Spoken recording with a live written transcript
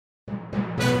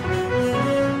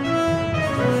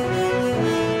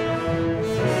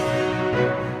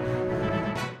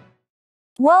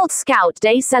World Scout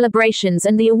Day celebrations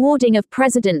and the awarding of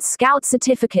President's Scout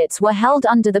certificates were held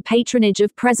under the patronage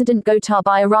of President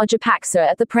Gotabaya Rajapaksa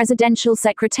at the Presidential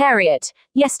Secretariat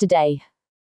yesterday.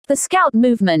 The Scout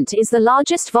movement is the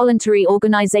largest voluntary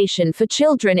organization for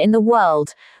children in the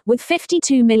world, with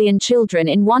 52 million children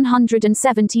in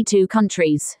 172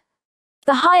 countries.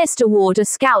 The highest award a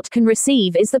Scout can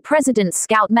receive is the President's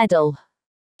Scout Medal.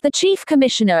 The Chief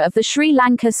Commissioner of the Sri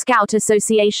Lanka Scout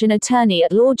Association, Attorney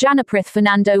at Law Janaprith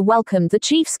Fernando, welcomed the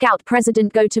Chief Scout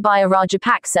President Gotabaya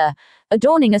Rajapaksa,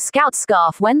 adorning a Scout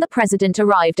scarf when the President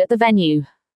arrived at the venue.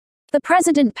 The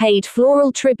President paid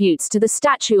floral tributes to the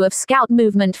statue of Scout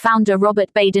movement founder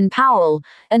Robert Baden-Powell,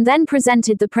 and then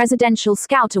presented the Presidential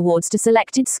Scout Awards to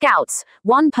selected Scouts,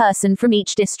 one person from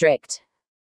each district.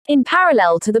 In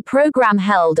parallel to the program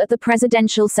held at the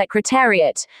Presidential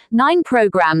Secretariat, 9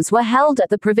 programs were held at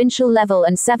the provincial level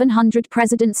and 700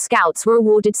 President Scouts were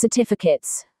awarded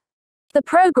certificates. The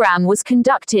program was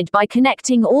conducted by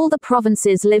connecting all the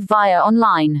provinces live via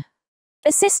online.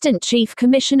 Assistant Chief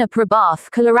Commissioner Prabhath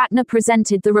Kalaratna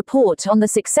presented the report on the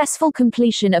successful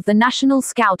completion of the National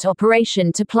Scout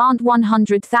operation to plant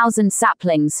 100,000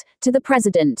 saplings to the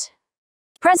President.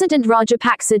 President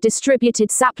Rajapaksa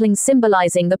distributed saplings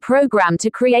symbolizing the program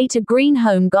to create a green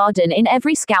home garden in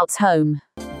every Scout's home.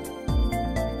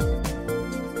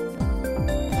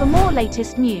 For more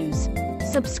latest news,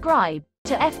 subscribe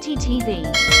to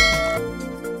FTTV.